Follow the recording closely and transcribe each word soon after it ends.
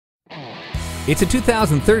It's a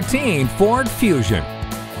 2013 Ford Fusion.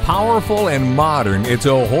 Powerful and modern, it's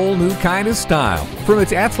a whole new kind of style. From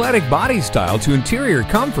its athletic body style to interior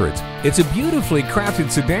comforts, it's a beautifully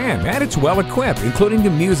crafted sedan, and it's well equipped, including the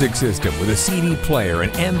music system with a CD player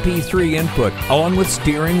and MP3 input, along with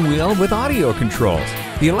steering wheel with audio controls.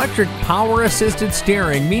 The electric power-assisted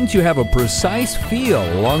steering means you have a precise feel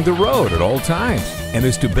along the road at all times. And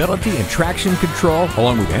the stability and traction control,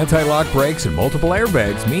 along with anti-lock brakes and multiple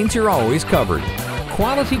airbags, means you're always covered.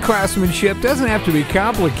 Quality craftsmanship doesn't have to be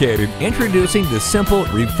complicated. Introducing the simple,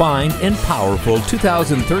 refined, and powerful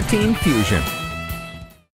 2013 Fusion.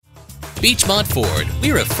 Beechmont Ford,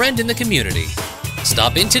 we're a friend in the community.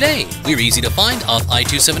 Stop in today. We're easy to find off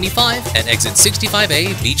I-275 at exit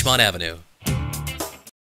 65A Beechmont Avenue.